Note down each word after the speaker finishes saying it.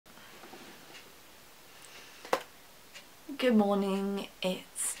Good morning,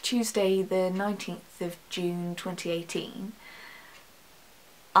 it's Tuesday the 19th of June 2018.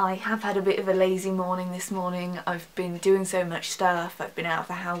 I have had a bit of a lazy morning this morning. I've been doing so much stuff, I've been out of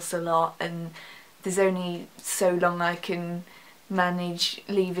the house a lot, and there's only so long I can manage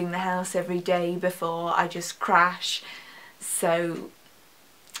leaving the house every day before I just crash. So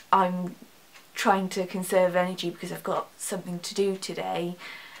I'm trying to conserve energy because I've got something to do today.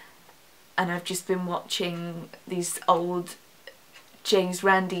 And I've just been watching these old James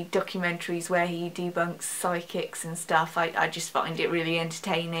Randi documentaries where he debunks psychics and stuff. I just find it really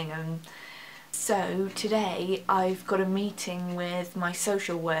entertaining. And so today I've got a meeting with my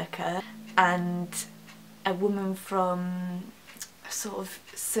social worker and a woman from a sort of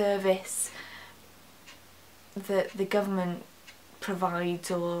service that the government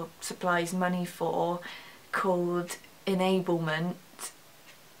provides or supplies money for called EN-ablement.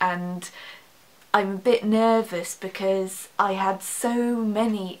 And I'm a bit nervous because I had so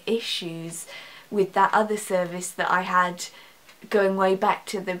many issues with that other service that I had going way back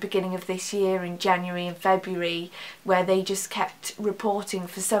to the beginning of this year in January and February, where they just kept reporting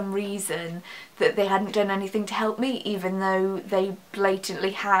for some reason that they hadn't done anything to help me, even though they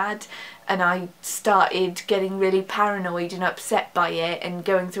blatantly had. And I started getting really paranoid and upset by it and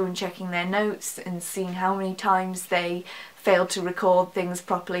going through and checking their notes and seeing how many times they failed to record things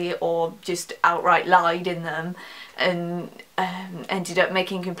properly or just outright lied in them, and ended up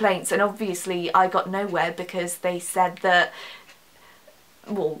making complaints. And obviously I got nowhere because they said that,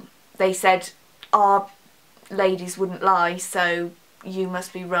 well, they said our ladies wouldn't lie, so you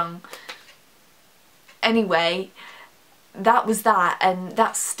must be wrong. Anyway, that was that, and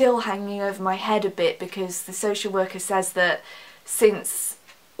that's still hanging over my head a bit because the social worker says that since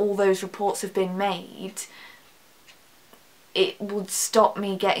all those reports have been made, it would stop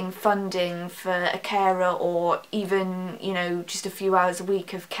me getting funding for a carer or even, you know, just a few hours a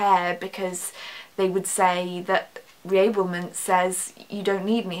week of care, because they would say that EN-ablement says you don't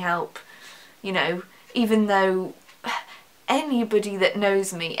need any help, you know, even though anybody that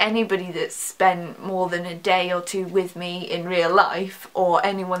knows me, anybody that's spent more than a day or two with me in real life, or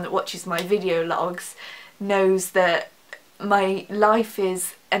anyone that watches my video logs, knows that my life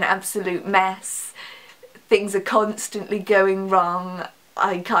is an absolute mess. Things are constantly going wrong.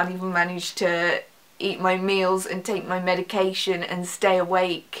 I can't even manage to eat my meals and take my medication and stay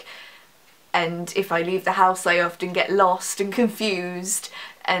awake. And if I leave the house I often get lost and confused,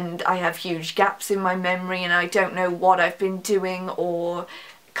 and I have huge gaps in my memory and I don't know what I've been doing or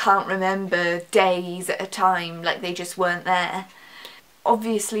can't remember days at a time, like they just weren't there.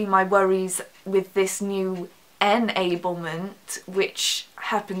 Obviously my worries with this new EN-ablement, which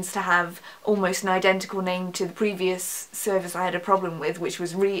happens to have almost an identical name to the previous service I had a problem with, which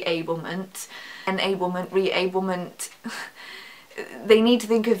was re-ablement. EN-ablement, re-ablement, they need to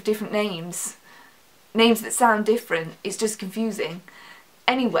think of different names. Names that sound different. It's just confusing.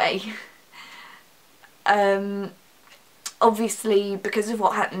 Anyway, obviously because of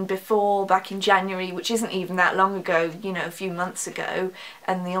what happened before, back in January, which isn't even that long ago, you know, a few months ago,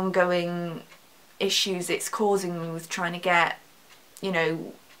 and the ongoing issues it's causing me with trying to get, you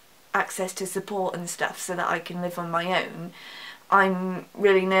know, access to support and stuff so that I can live on my own, I'm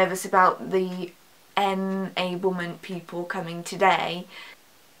really nervous about the EN-ablement people coming today.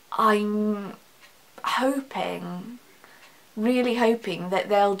 I'm hoping, really hoping, that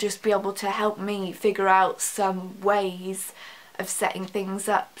they'll just be able to help me figure out some ways of setting things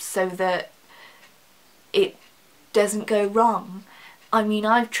up so that it doesn't go wrong. I mean,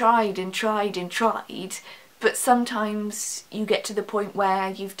 I've tried and tried and tried, but sometimes you get to the point where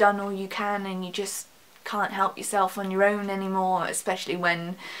you've done all you can and you just can't help yourself on your own anymore, especially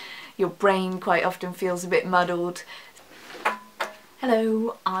when your brain quite often feels a bit muddled.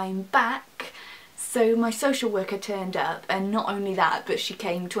 Hello, I'm back. So my social worker turned up, and not only that, but she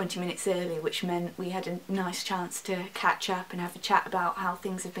came 20 minutes early, which meant we had a nice chance to catch up and have a chat about how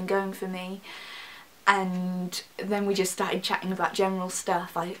things have been going for me. And then we just started chatting about general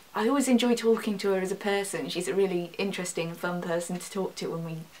stuff. I always enjoy talking to her as a person. She's a really interesting, fun person to talk to, and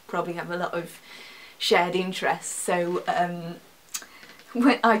we probably have a lot of shared interests. So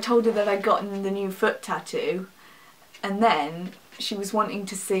when I told her that I'd gotten the new foot tattoo, and then she was wanting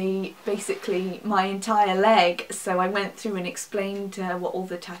to see basically my entire leg, so I went through and explained to her what all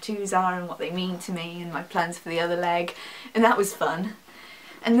the tattoos are and what they mean to me and my plans for the other leg, and that was fun.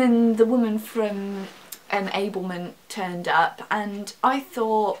 And then the woman from EN-ablement turned up, and I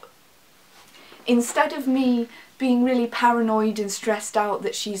thought, instead of me being really paranoid and stressed out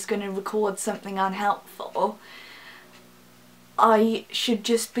that she's going to record something unhelpful, I should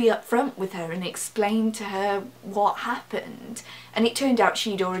just be upfront with her and explain to her what happened. And it turned out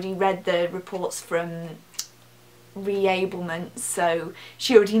she'd already read the reports from EN-ablement, so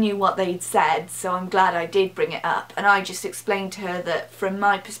she already knew what they'd said, so I'm glad I did bring it up. And I just explained to her that from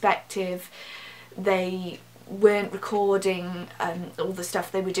my perspective they weren't recording all the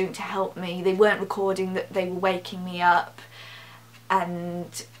stuff they were doing to help me. They weren't recording that they were waking me up,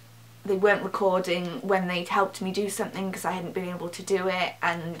 and they weren't recording when they'd helped me do something because I hadn't been able to do it,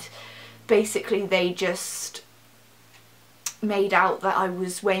 and basically they just made out that I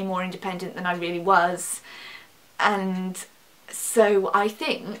was way more independent than I really was. And so I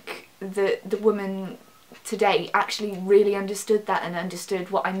think that the woman today actually really understood that and understood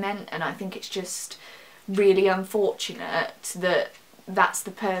what I meant, and I think it's just really unfortunate that that's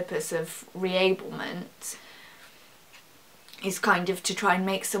the purpose of EN-ablement, is kind of to try and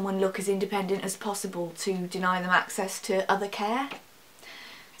make someone look as independent as possible to deny them access to other care.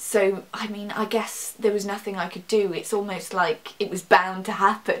 So, I mean, I guess there was nothing I could do. It's almost like it was bound to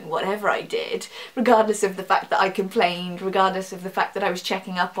happen, whatever I did, regardless of the fact that I complained, regardless of the fact that I was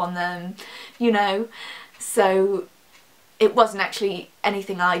checking up on them, you know. So it wasn't actually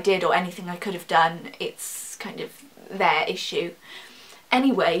anything I did or anything I could have done. It's kind of their issue.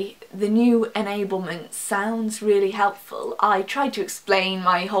 Anyway, the new EN-ablement sounds really helpful. I tried to explain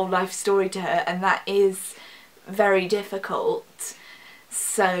my whole life story to her, and that is very difficult.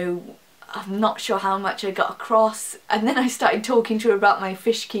 So I'm not sure how much I got across, and then I started talking to her about my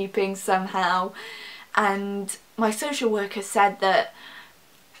fish keeping somehow, and my social worker said that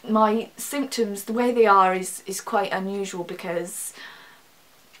my symptoms, the way they are, is quite unusual, because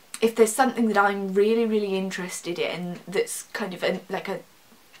if there's something that I'm really interested in that's kind of like a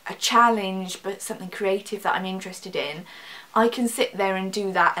challenge, but something creative that I'm interested in, I can sit there and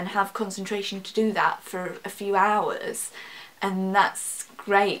do that and have concentration to do that for a few hours, and that's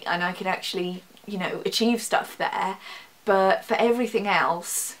great, and I can actually, you know, achieve stuff there. But for everything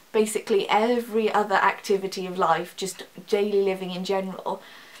else, basically every other activity of life, just daily living in general,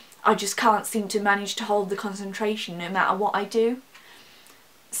 I just can't seem to manage to hold the concentration no matter what I do.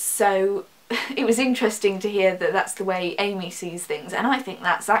 So it was interesting to hear that that's the way Amy sees things, and I think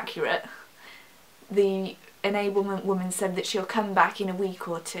that's accurate. The EN-ablement woman said that she'll come back in a week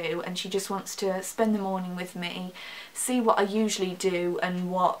or two, and she just wants to spend the morning with me, see what I usually do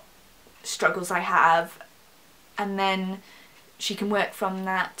and what struggles I have, and then she can work from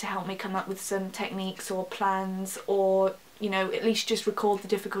that to help me come up with some techniques or plans, or, you know, at least just record the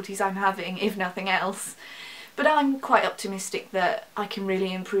difficulties I'm having, if nothing else. But I'm quite optimistic that I can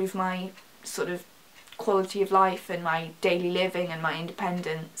really improve my sort of quality of life and my daily living and my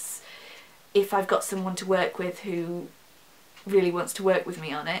independence if I've got someone to work with who really wants to work with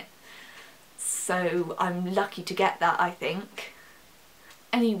me on it. So I'm lucky to get that, I think.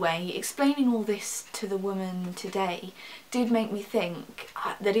 Anyway, explaining all this to the woman today did make me think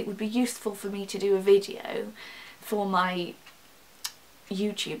that it would be useful for me to do a video for my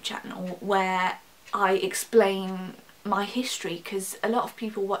YouTube channel where I explain my history, because a lot of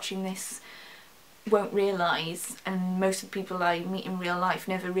people watching this won't realise, and most of the people I meet in real life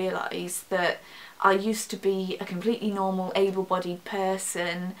never realise, that I used to be a completely normal, able-bodied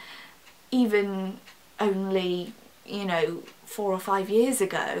person, even only, you know, 4 or 5 years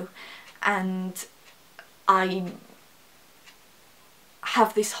ago, and I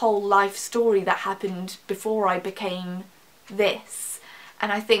have this whole life story that happened before I became this,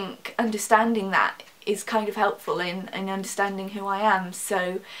 and I think understanding that is kind of helpful in understanding who I am.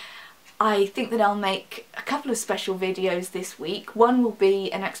 So I think that I'll make a couple of special videos this week. One will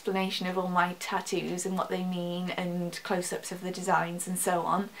be an explanation of all my tattoos and what they mean, and close-ups of the designs and so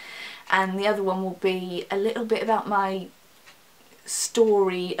on, and the other one will be a little bit about my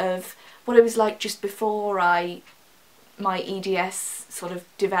story of what it was like just before my EDS sort of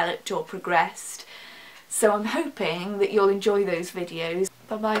developed or progressed. So I'm hoping that you'll enjoy those videos.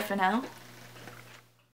 Bye bye for now.